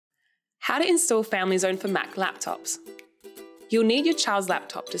How to install Family Zone for Mac laptops. You'll need your child's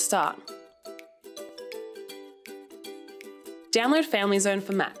laptop to start. Download Family Zone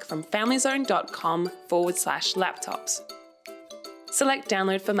for Mac from familyzone.com/laptops. Select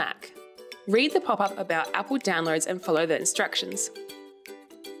Download for Mac. Read the pop-up about Apple downloads and follow the instructions.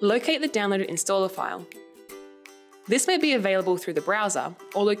 Locate the downloaded installer file. This may be available through the browser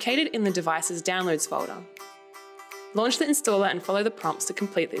or located in the device's Downloads folder. Launch the installer and follow the prompts to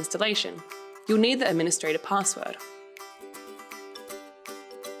complete the installation. You'll need the administrator password.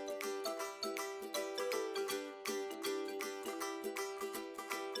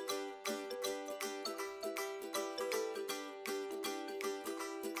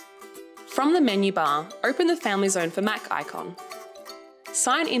 From the menu bar, open the Family Zone for Mac icon.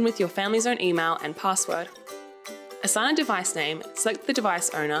 Sign in with your Family Zone email and password. Assign a device name, select the device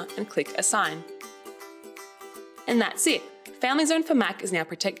owner and click Assign. And that's it! Family Zone for Mac is now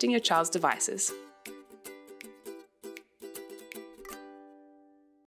protecting your child's devices.